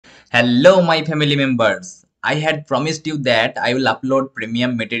Hello, my family members. I had promised you that I will upload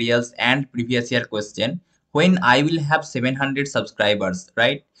premium materials and previous year question when I will have 700 subscribers,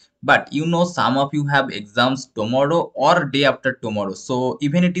 right? But you know, some of you have exams tomorrow or day after tomorrow. So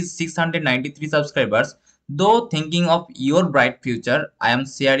even it is 693 subscribers, though thinking of your bright future, I am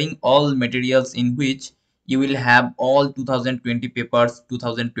sharing all materials in which you will have all 2020 papers,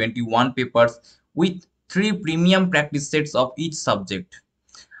 2021 papers with 3 premium practice sets of each subject.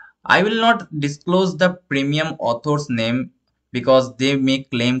 I will not disclose the premium author's name because they may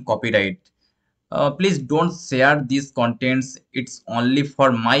claim copyright. Please don't share these contents. It's only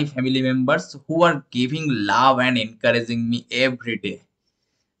for my family members who are giving love and encouraging me every day.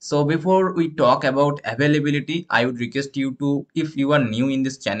 So before we talk about availability, I would request you to, if you are new in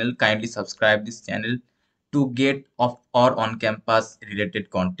this channel, kindly subscribe this channel to get off or on campus related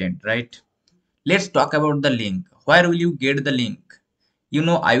content, right? Let's talk about the link. Where will you get the link?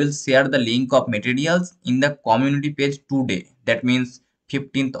 I will share the link of materials in the community page today. That means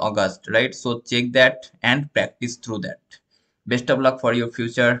 15th August, right? So check that and practice through that. Best of luck for your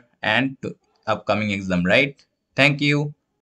future and upcoming exam, right? Thank you.